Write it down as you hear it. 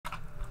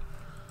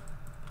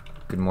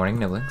Good morning,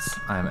 niblings.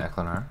 I'm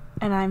Eklinaar.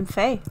 And I'm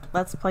Fey.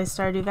 Let's play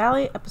Stardew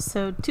Valley,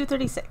 episode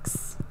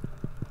 236.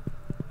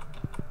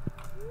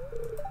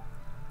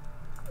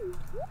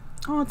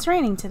 Oh, it's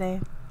raining today.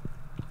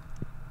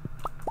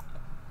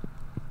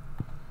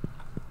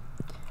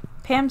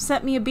 Pam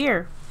sent me a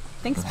beer.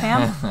 Thanks,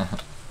 Pam.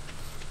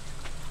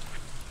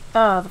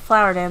 Oh, the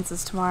flower dance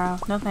is tomorrow.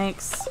 No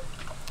thanks.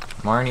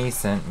 Marnie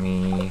sent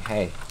me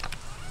hay.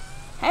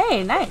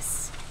 Hey, nice.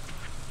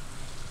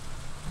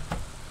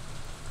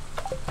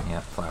 Yeah,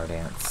 flower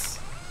dance.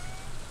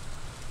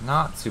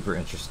 Not super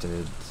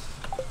interested.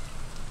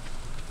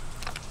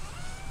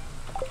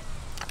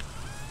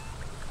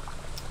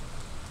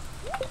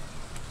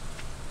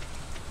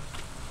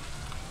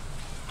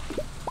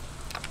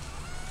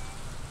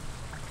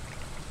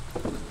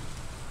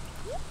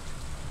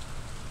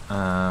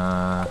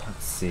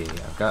 Let's see.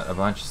 I've got a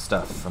bunch of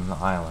stuff from the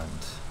island.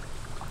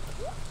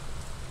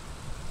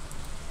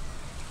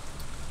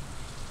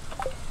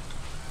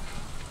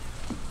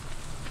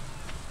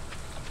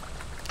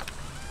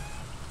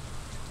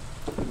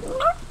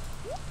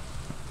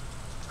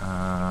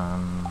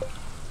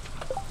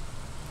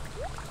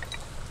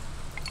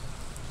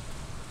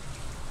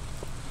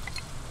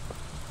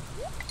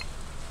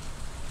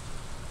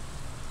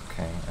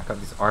 Okay, I've got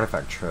these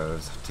artifact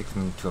troves. I'll take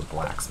them to a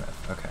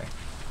blacksmith. Okay.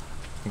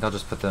 I think I'll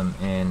just put them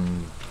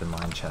in the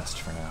mine chest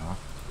for now.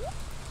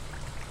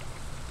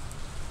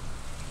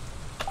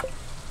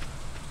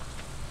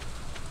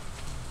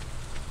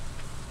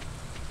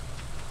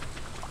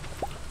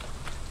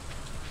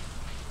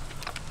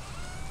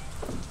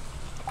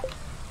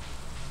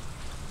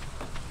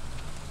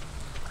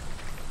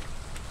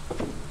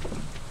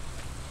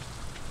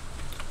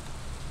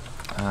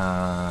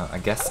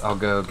 I guess I'll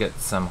go get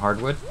some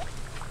hardwood.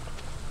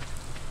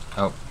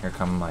 Oh, here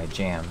come my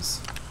jams.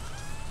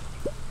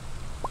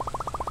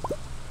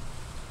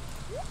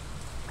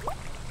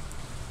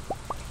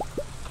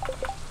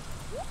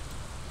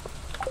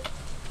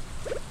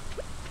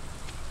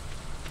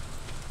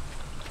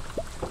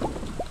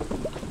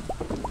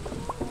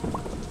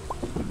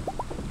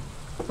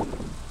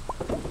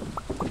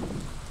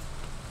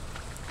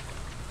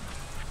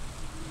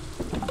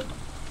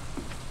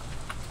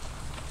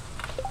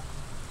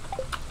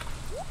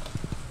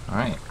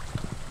 Alright.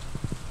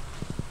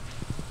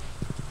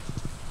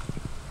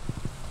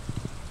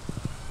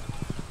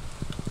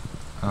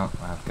 Oh,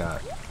 I've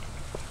got...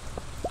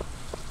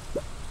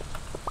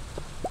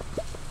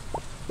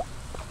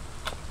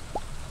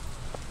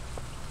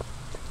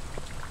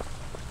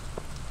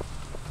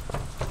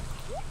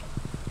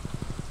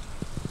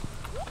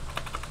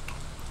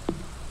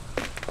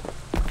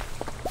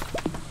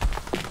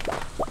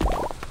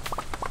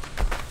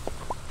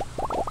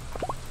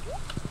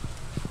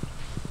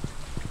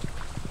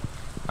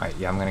 Alright,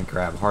 yeah, I'm gonna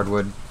grab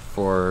hardwood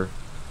for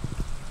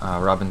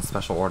Robin's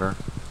special order.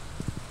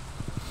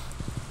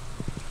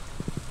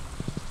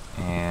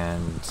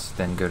 And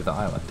then go to the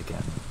island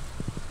again.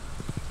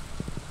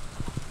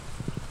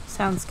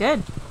 Sounds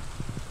good.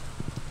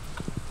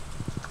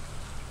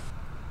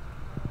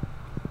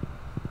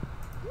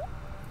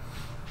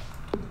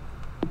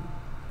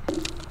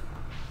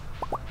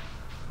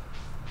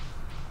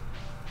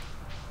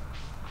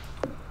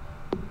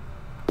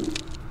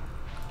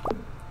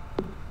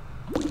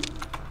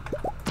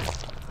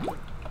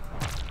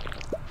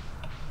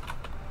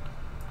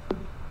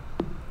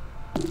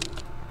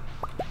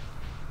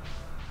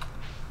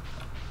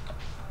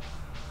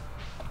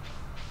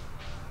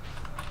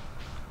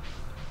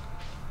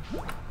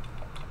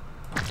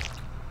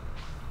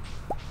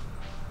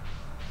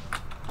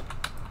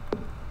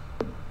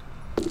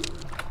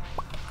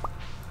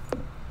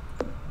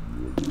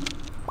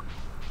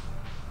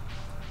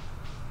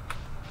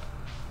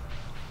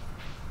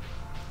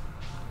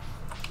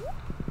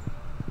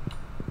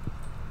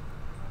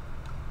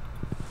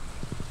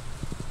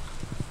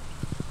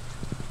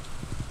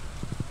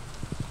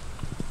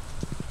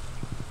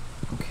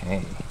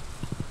 Okay.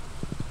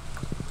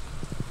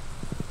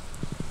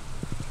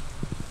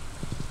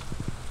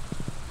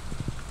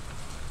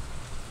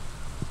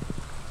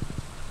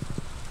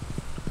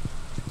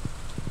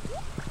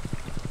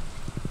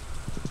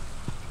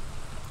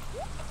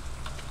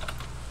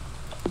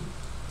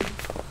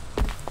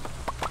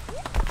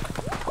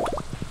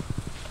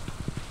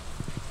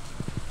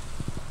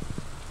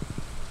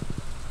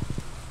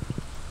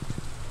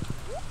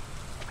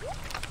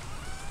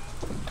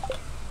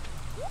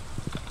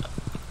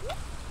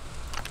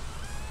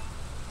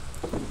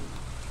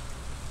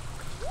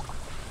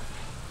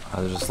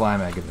 There's a slime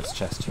egg in this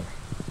chest here.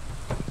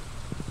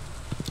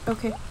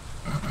 Okay.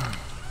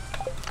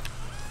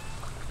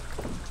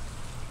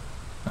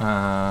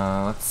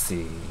 Let's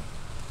see.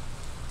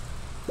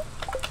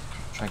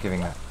 Try giving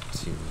that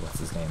to, what's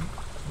his name?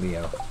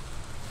 Leo.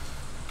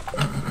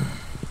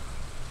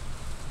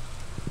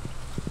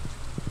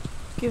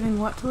 Giving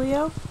what to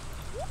Leo?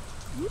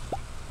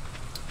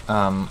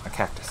 A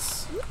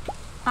cactus.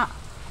 Ah.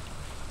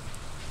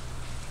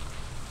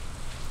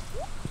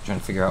 Trying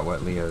to figure out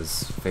what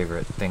Leo's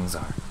favorite things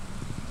are.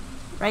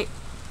 Right.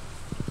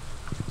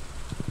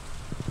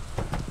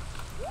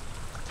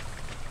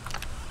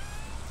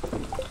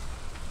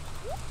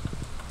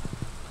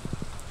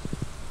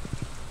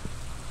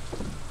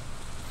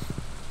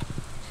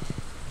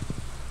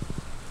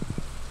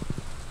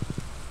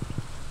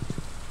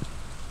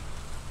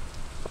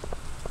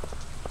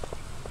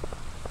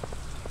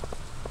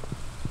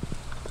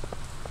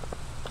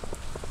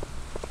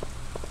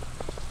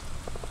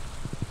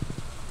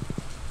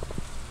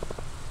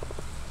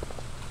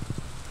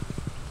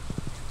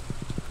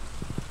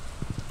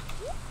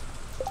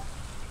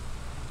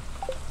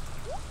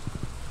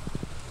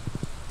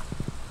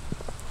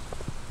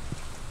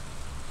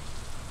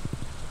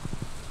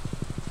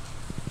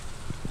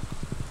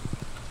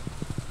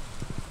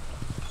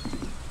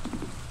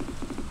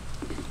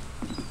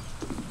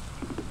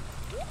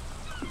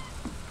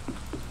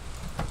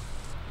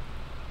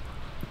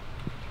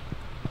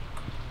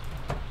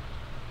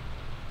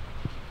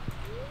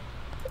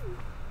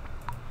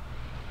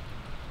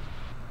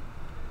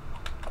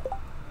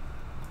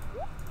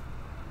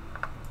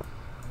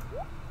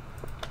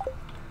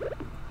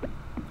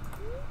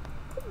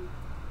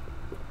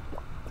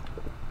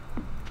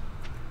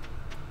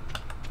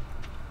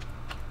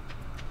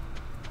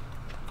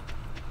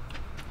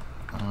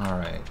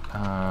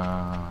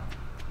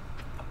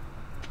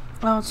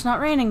 Well, it's not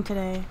raining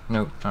today.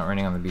 Nope, not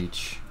raining on the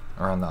beach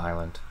or on the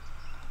island.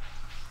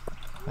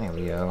 Hi,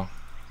 Leo.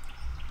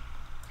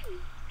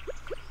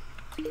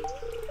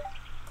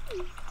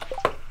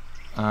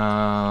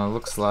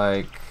 Looks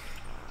like...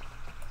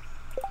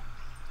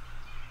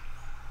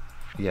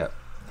 Yep,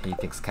 he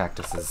thinks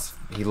cactus is...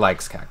 He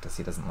likes cactus,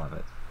 he doesn't love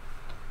it.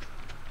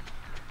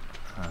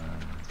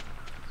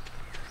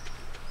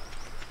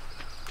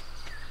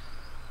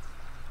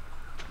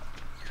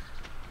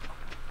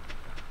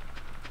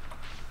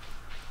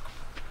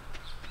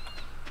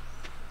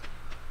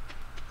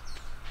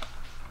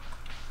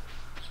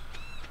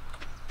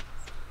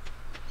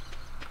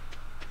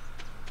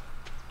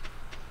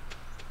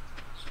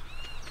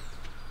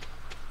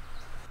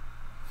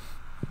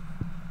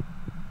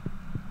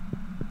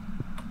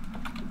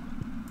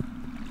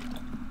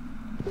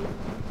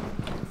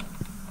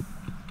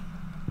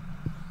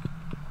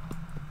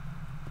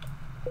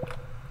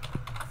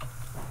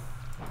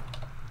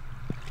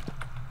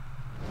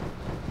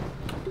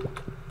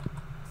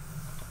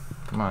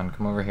 Come on,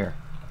 come over here.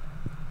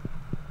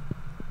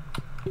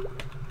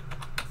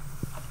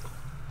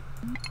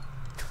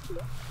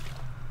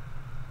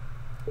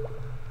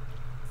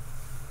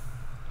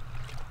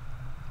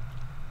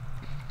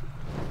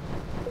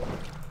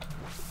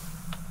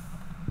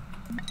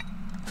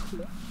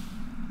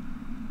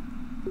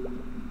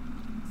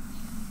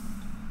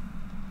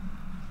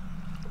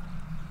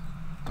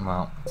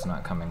 Well, it's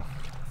not coming.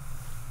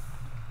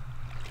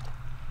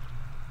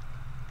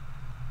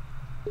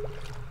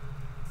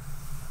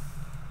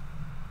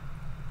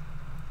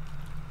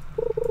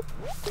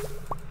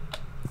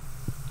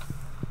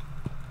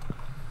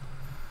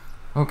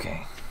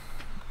 Okay.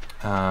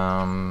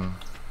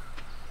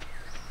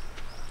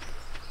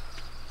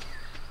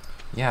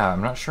 Yeah,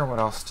 I'm not sure what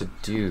else to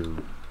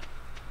do.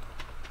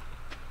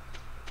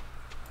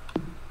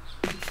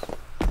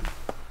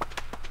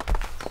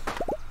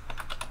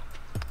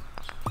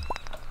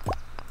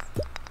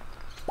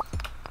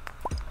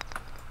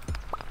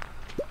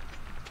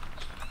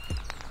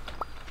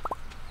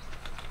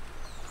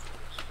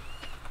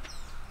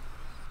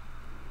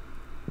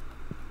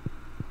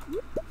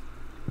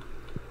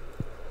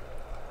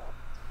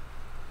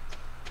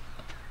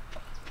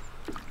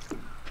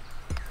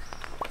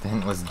 The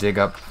hint was dig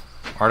up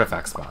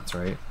artifact spots,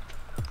 right?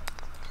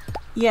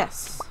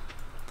 Yes.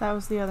 That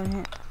was the other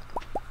hint.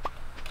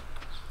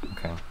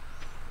 Okay.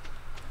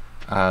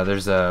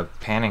 There's a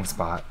panning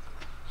spot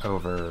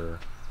over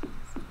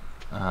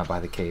by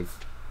the cave.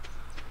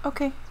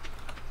 Okay.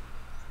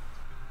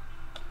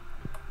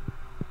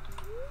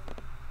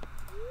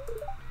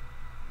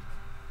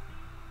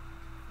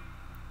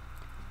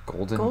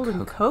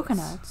 Golden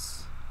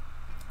coconuts.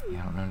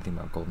 Yeah, I don't know anything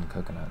about golden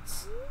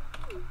coconuts.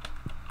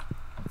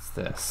 What's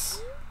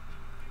this?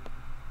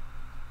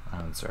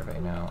 Island survey,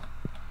 no.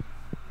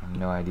 I have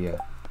no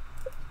idea.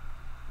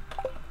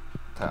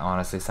 That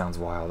honestly sounds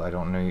wild. I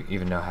don't know,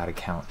 even know how to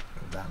count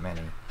that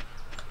many.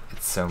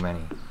 It's so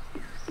many.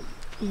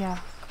 Yeah.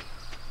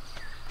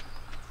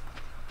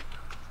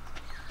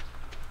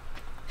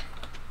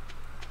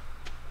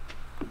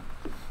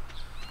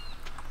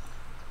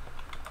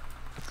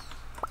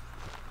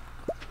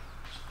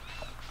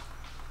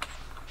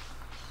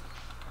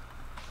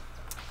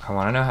 I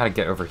want to know how to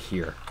get over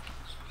here.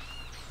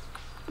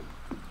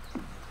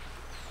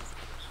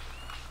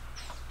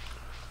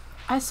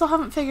 I still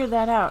haven't figured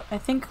that out. I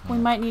think we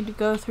might need to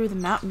go through the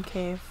mountain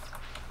cave.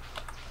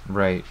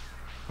 Right.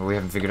 But we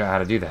haven't figured out how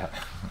to do that.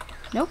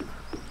 Nope.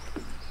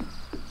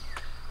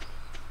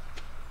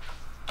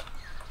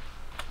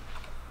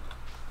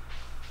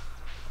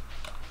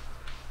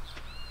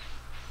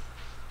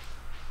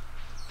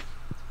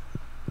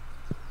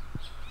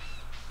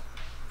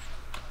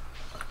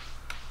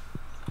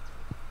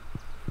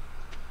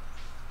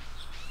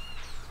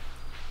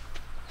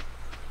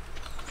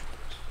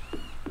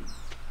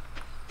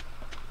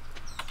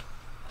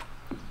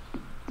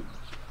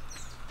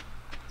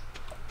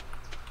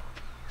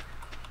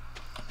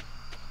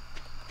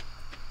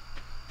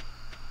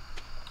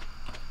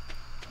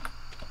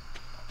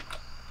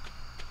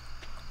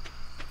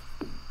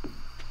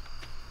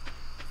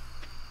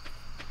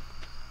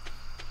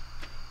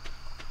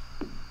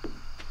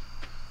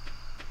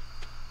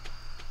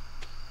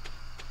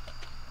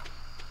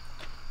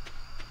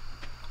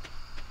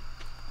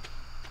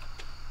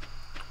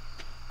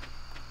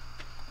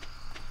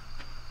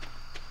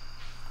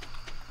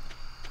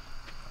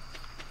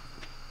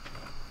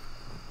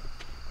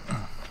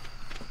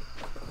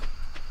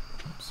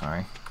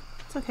 Sorry.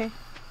 It's okay.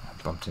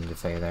 I bumped into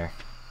Fey there.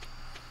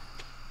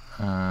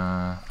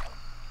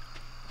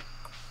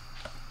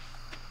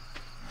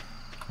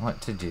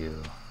 What to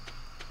do?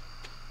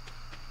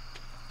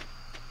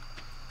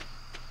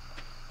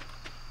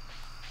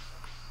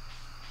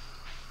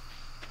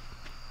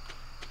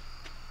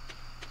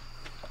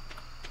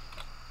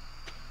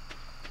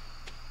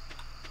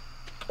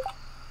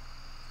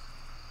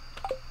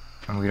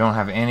 And we don't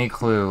have any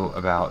clue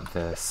about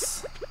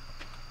this.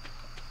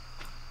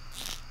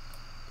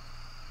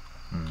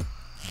 That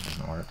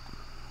doesn't work.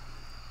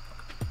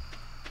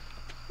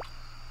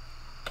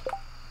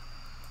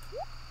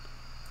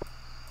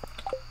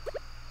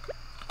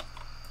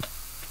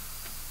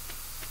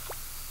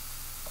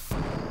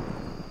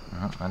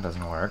 That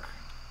doesn't work.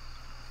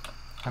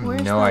 I have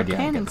Where's no the idea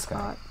how to panning get this guy.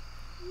 spot?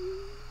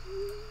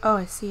 Oh,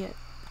 I see it.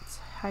 It's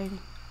hiding.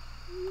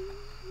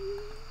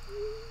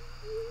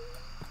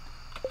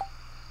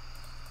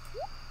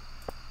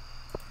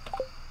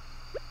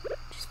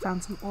 Just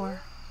found some ore.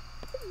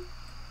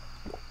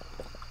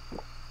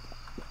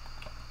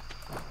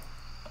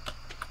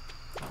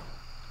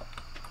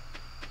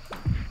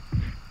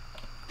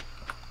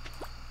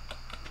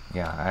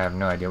 Yeah, I have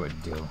no idea what to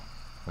do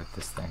with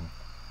this thing.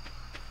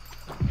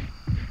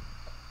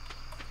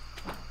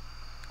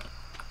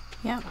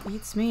 Yeah,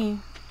 beats me.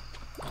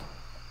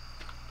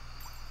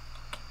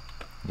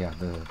 Yeah,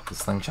 the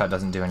slingshot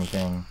doesn't do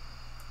anything.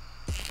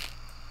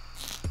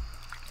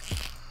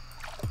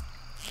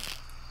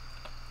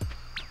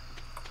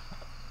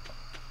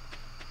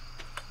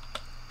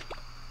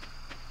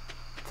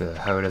 The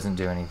hoe doesn't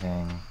do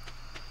anything.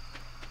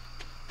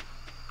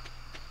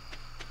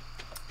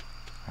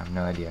 I have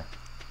no idea.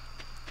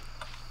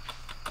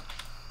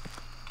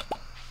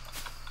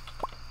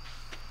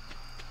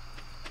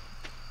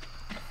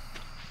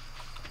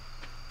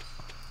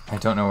 I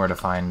don't know where to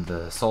find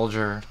the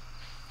soldier.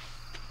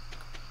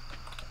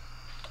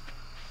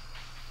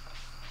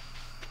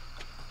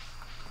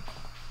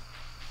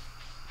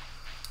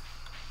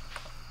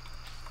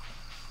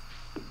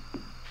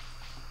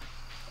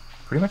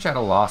 Pretty much at a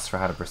loss for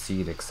how to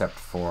proceed except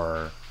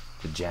for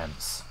the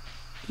gems.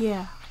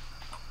 Yeah.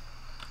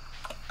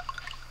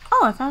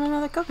 Oh, I found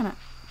another coconut.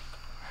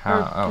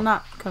 How? Or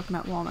not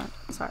coconut, walnut.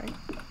 Sorry.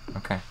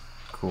 Okay,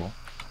 cool.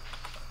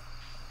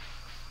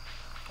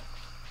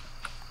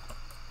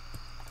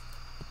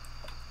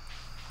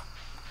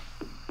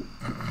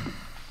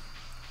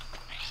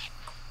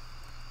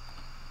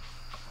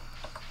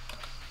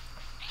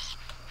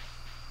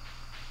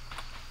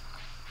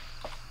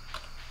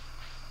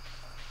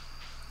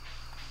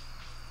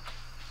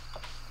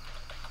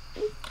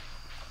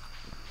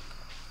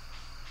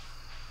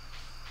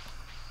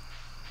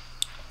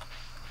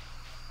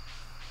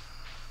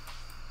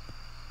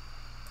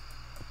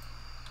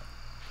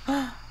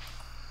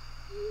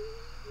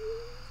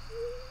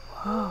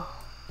 Whoa.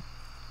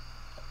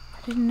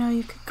 I didn't know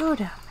you could go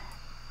down there.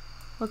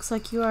 Looks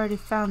like you already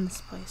found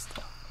this place,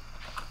 though.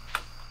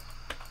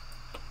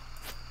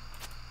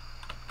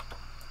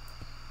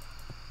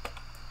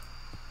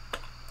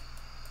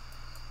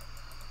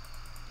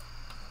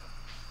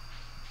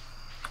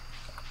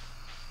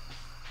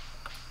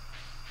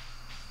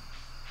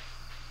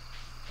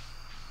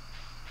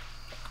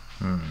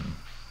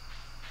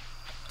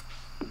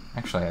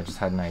 Actually, I just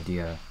had an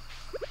idea.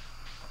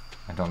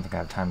 I don't think I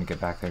have time to get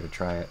back there to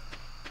try it.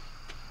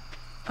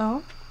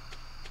 Oh?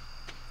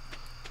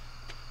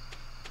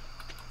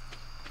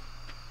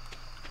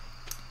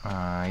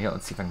 Yeah,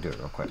 let's see if I can do it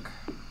real quick.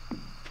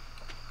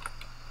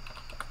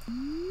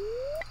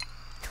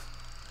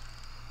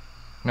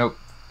 Nope,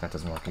 that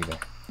doesn't work either.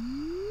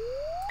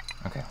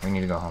 Okay, we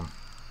need to go home.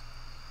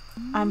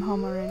 I'm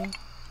home already.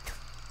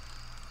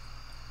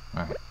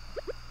 Alright.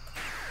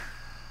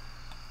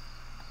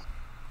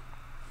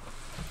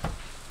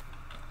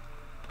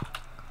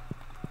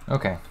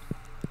 Okay.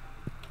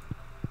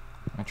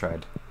 I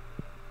tried.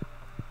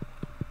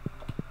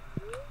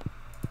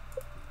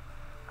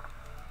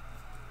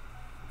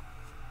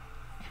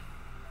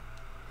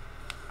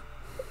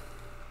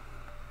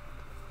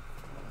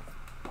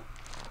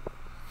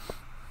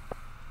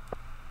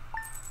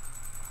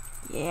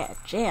 Yeah,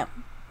 jam.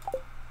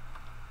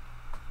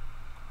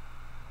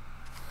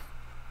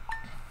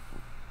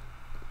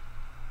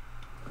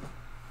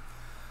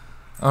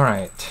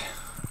 Alright.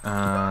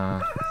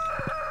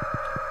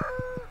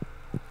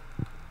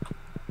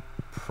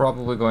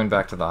 Probably going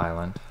back to the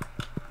island.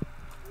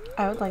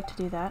 I would like to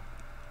do that.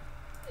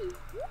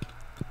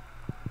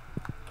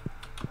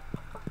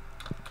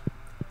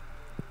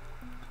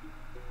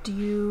 Do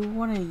you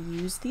want to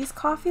use these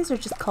coffees or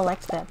just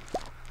collect them?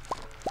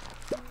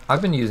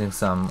 I've been using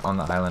some on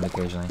the island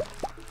occasionally.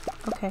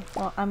 Okay,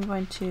 well, I'm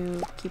going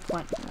to keep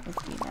one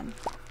with me then.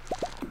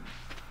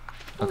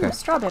 Okay. Ooh,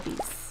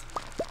 strawberries.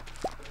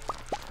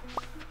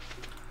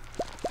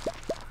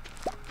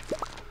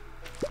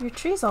 Your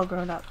tree's all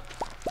grown up.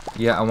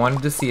 Yeah, I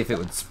wanted to see if it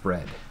would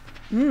spread.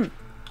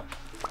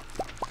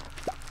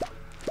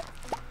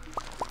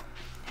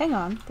 Hang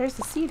on, there's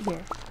a seed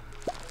here.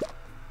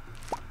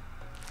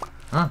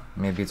 Huh,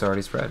 maybe it's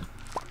already spread.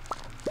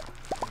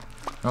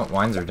 Oh,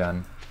 wines are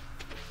done.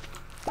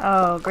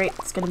 Oh, great.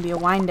 It's going to be a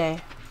wine day.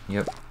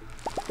 Yep.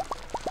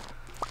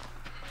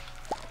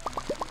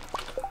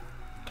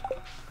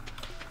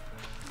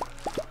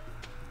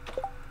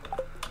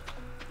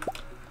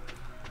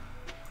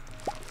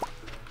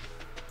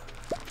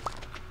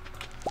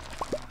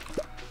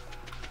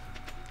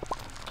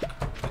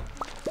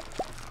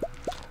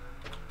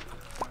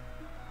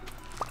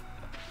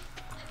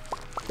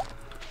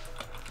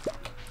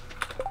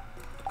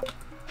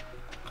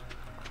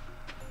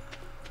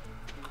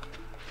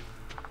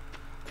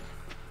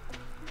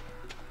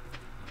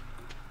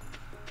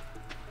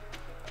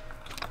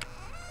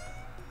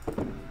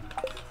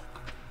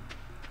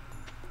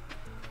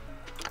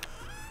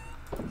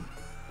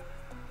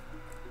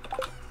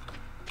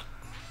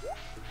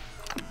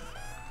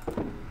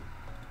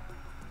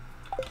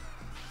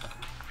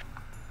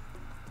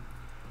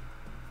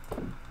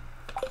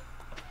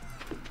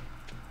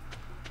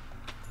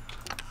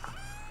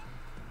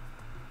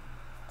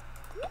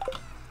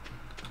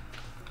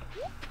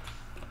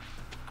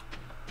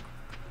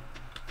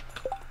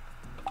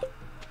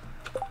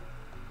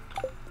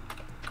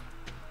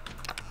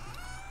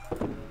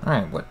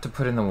 Alright, what to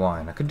put in the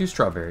wine? I could do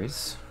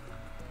strawberries.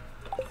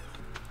 I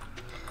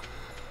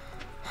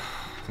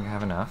think I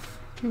have enough.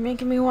 You're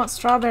making me want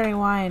strawberry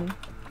wine.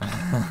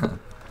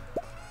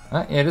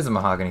 Yeah, it is a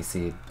mahogany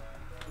seed.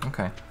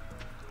 Okay.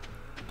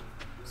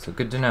 So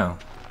good to know.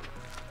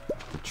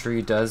 The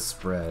tree does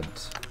spread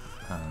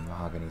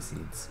mahogany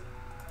seeds.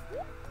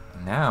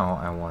 Now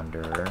I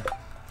wonder...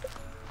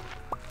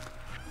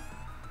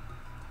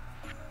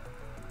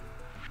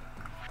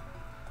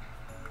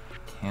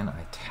 Can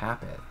I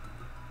tap it?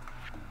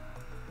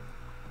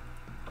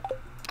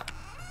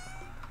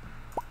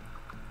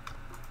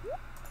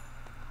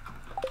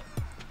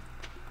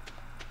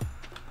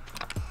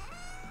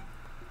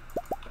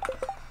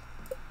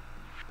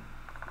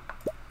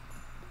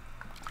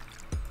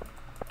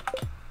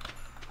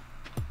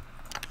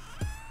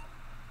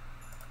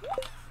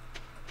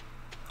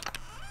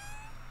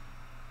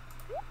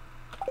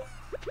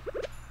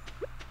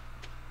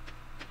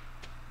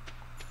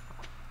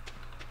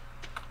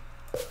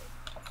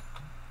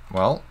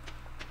 Well,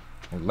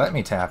 it let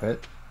me tap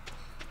it.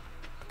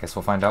 Guess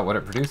we'll find out what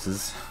it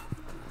produces.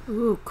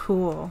 Ooh,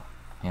 cool.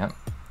 Yep.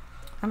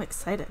 I'm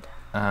excited.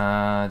 Do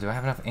I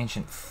have enough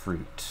ancient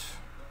fruit?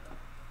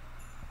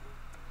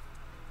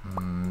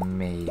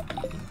 Maybe.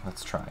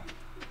 Let's try.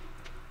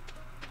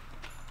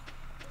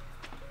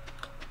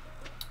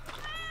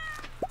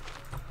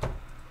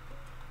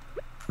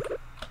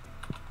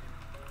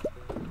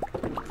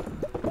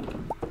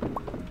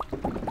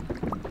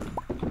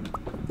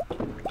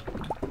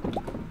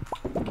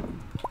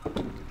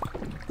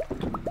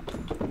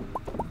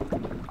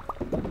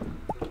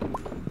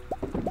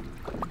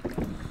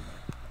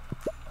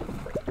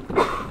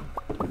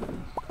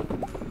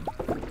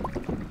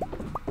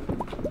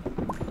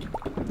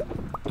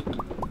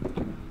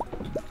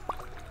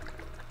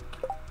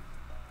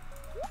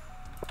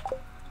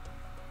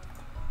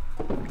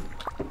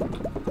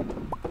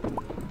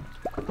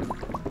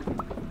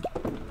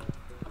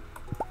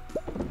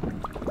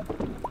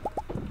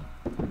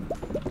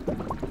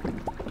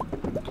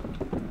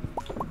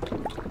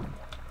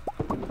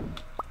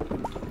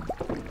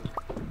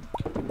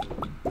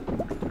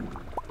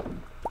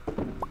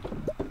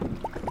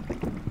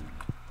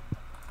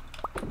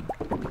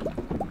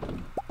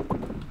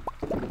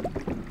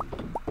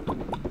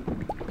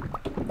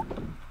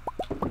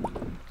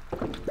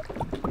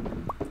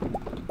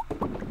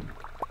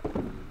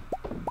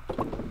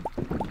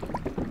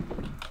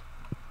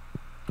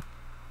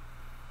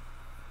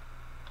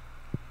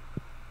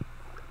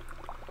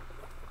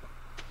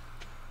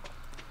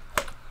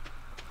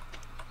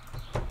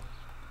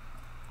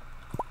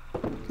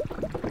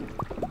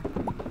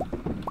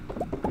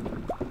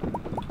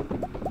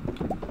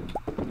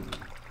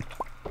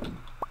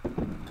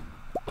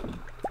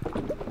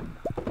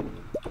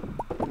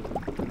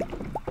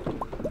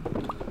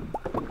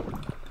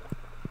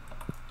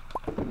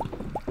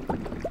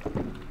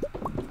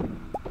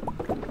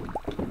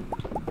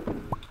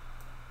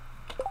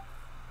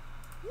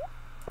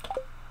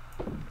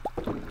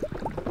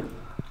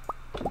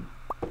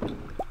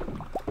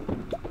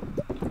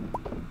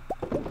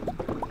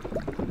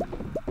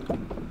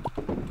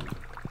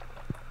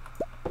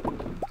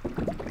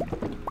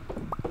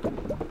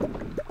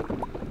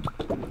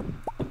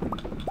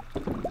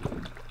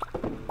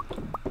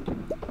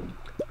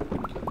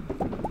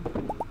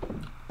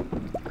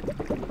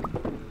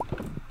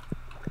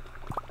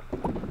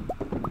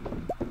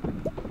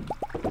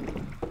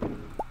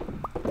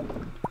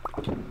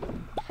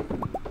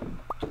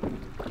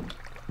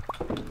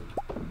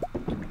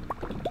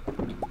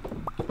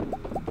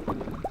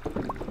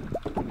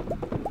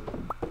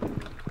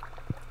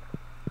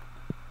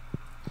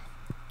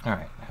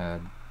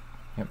 Alright,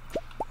 yep,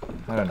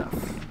 had enough.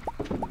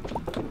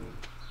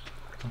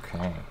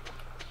 Okay.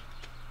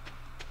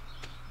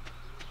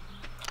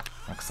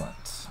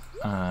 Excellent.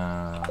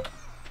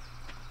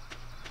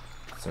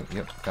 So,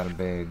 yep, got a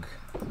big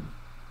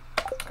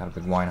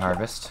wine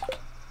harvest.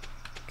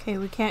 Okay,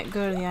 we can't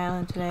go to the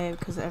island today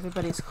because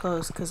everybody's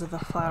closed because of the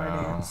flower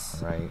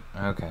dance. Right,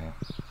 okay.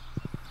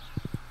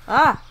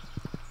 Ah!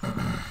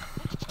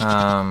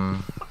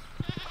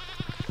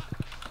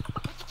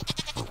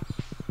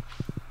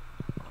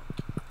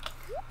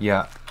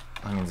 Yeah,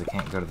 that means I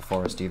can't go to the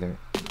forest either.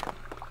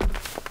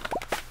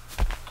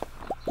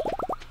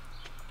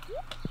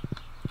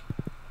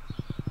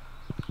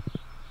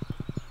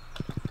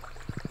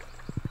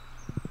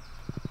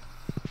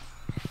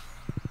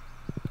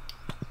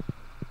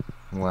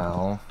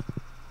 Well...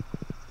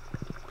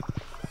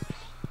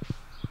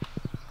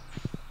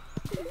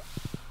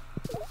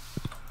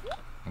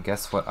 I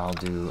guess what I'll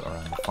do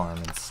around the farm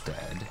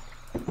instead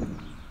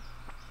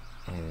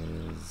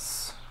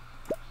is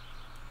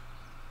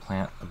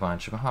plant a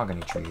bunch of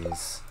mahogany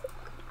trees.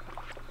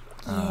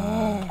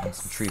 And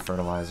some tree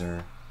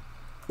fertilizer.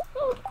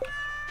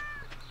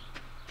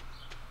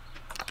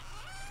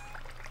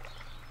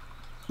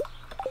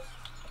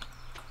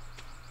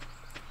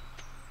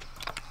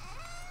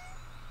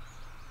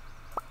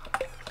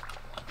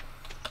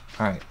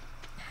 Alright.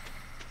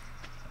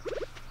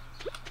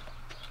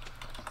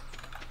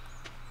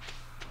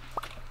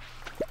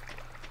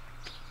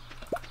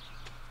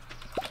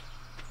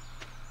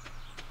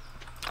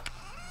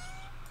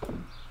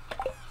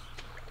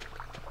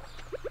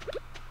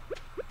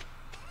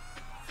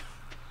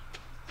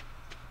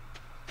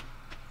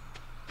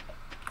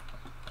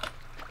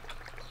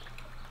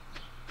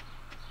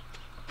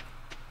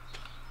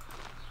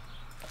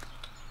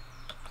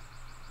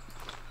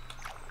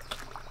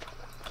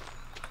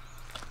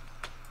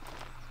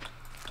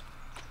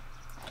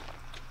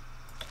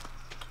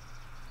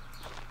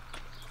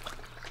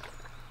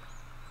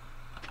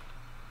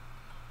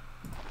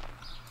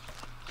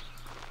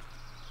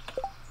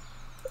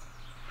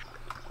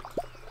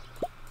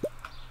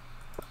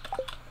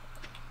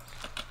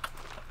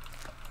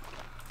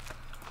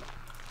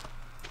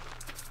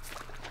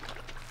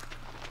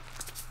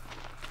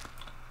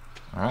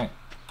 Alright.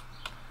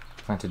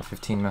 Planted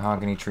 15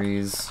 mahogany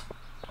trees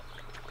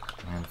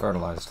and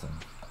fertilized them.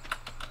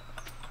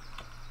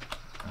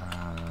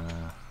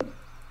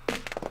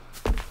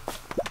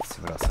 Let's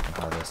see what else I can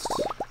harvest.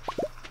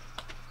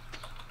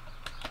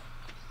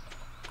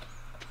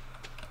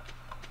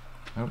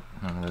 Nope,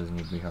 none of those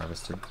need to be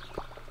harvested.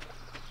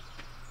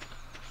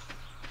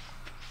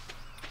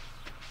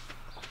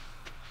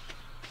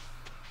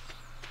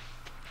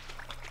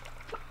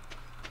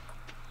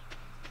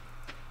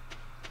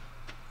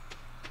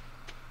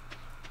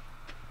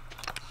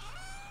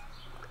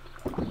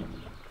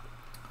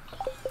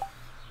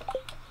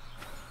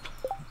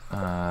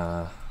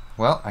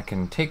 Well, I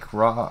can take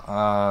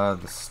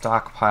the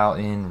stockpile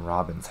in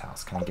Robin's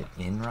house. Can I get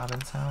in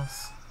Robin's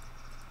house?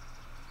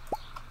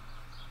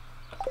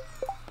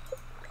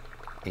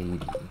 80.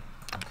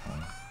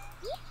 Okay.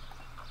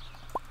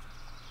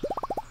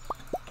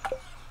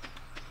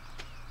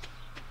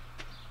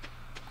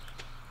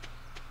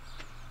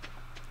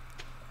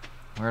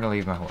 Where to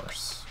leave my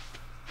horse?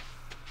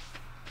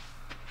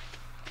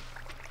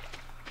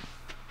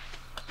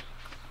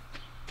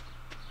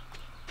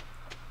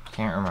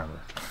 Can't remember.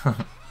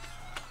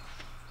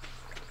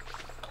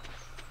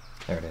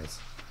 There it is.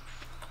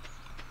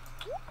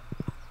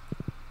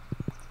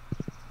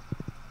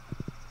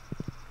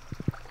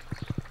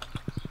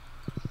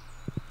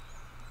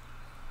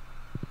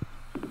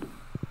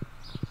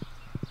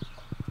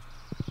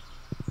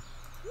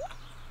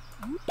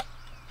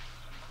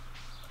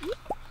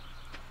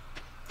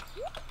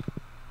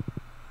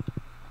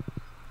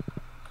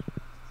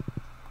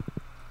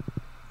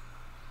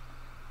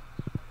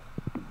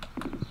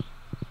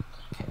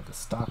 Okay, the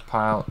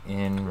stockpile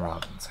in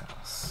Robin's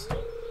house.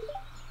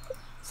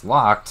 It's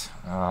locked.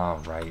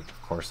 Oh, right.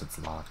 Of course it's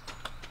locked.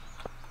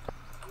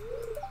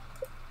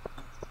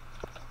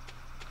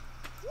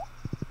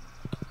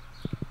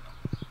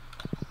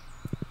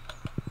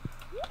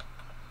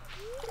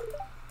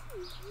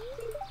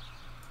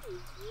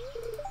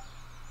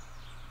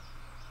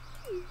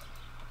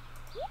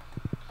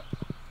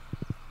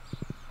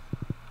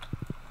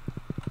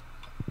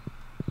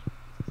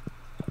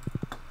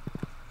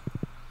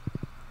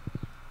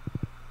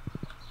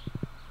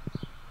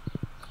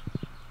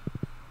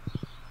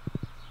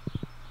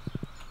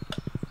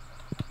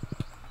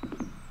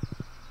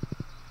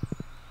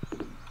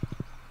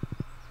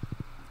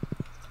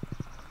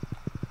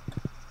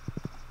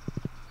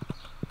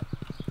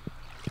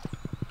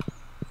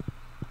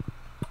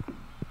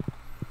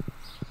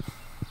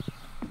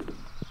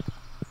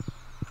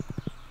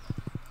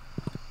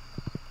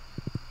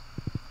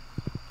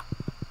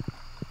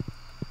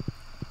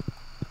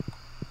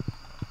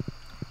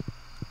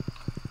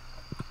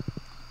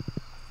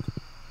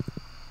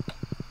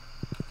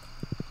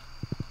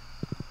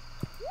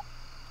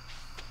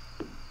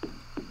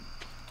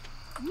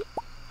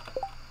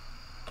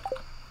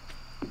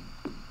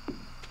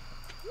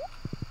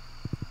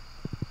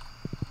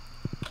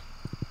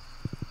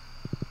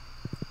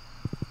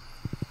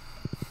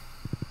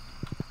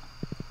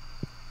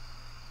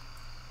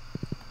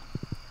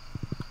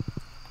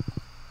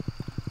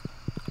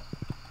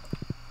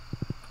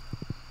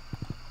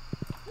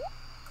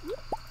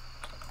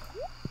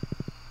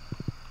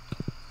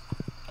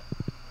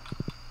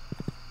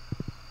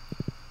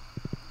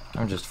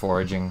 I'm just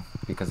foraging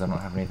because I don't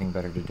have anything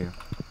better to do.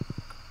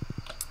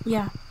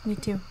 Yeah, me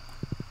too.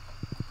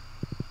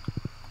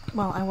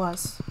 Well, I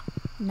was.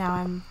 Now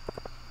I'm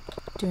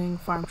doing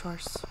farm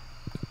chores.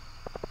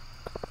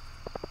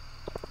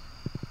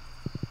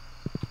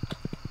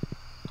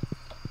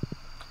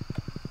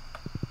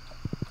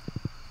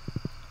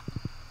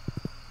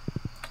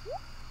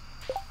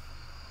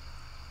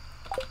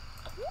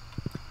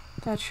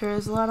 That sure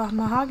is a lot of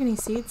mahogany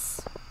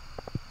seeds.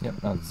 Yep,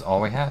 that's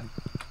all we had.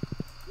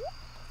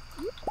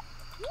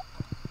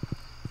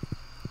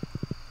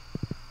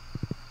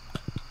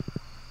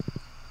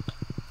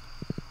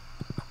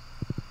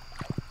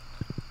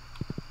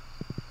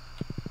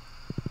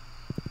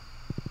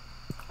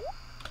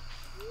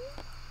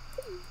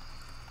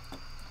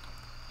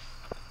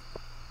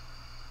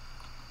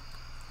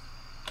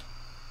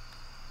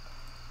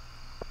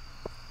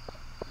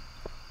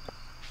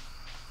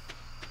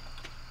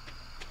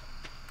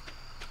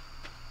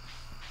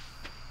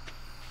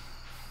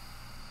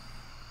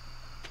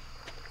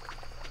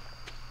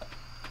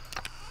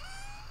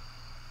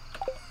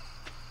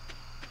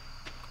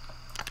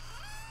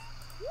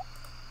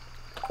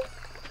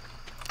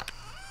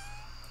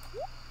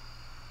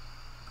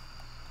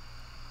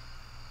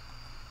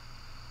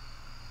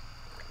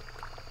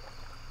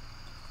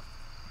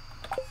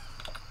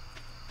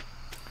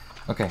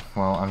 Okay,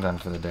 well, I'm done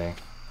for the day.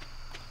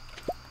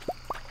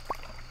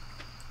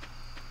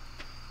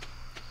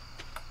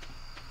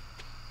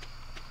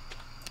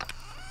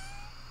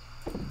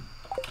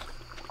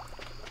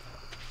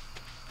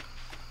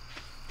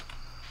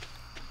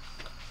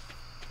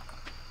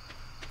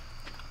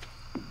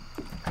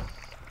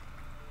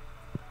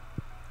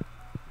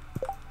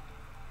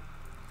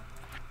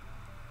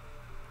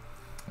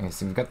 Okay,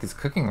 so we've got these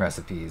cooking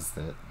recipes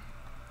that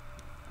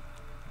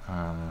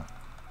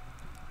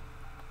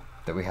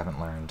that we haven't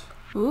learned.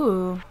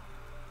 Ooh.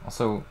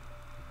 Also,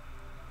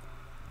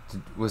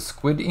 was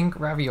squid ink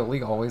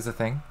ravioli always a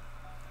thing?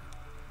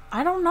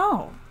 I don't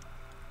know.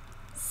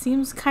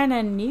 Seems kind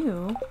of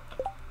new.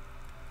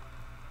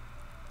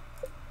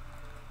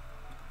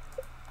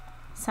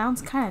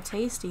 Sounds kind of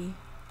tasty.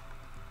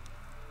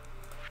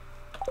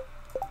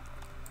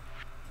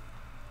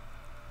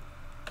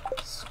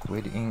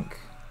 Squid ink,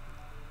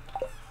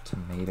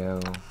 tomato,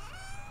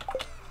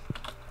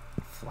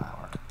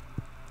 flour.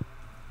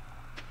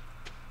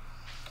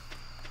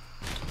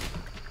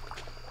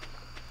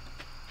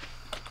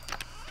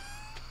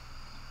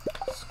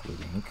 Squid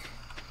ink,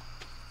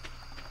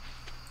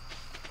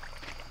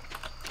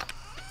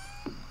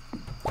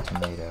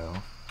 tomato,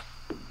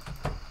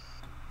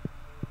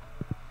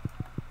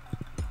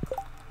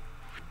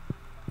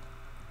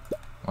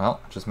 well,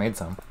 just made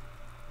some.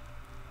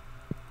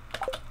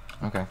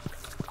 Okay.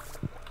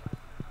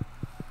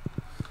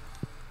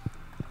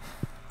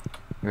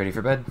 You ready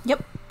for bed?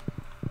 Yep.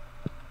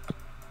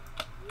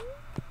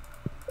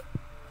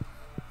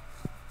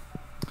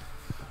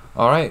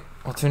 Alright,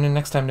 we'll tune in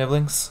next time,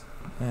 Niblings.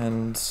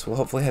 And we'll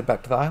hopefully head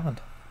back to the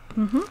island.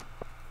 Mm-hmm.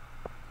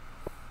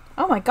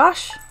 Oh my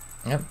gosh.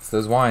 Yep, it's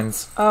those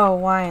wines. Oh,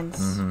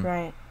 wines.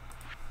 Right.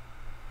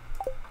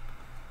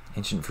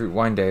 Ancient Fruit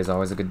Wine Day is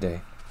always a good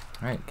day.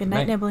 Alright, Good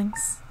night,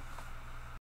 Niblings.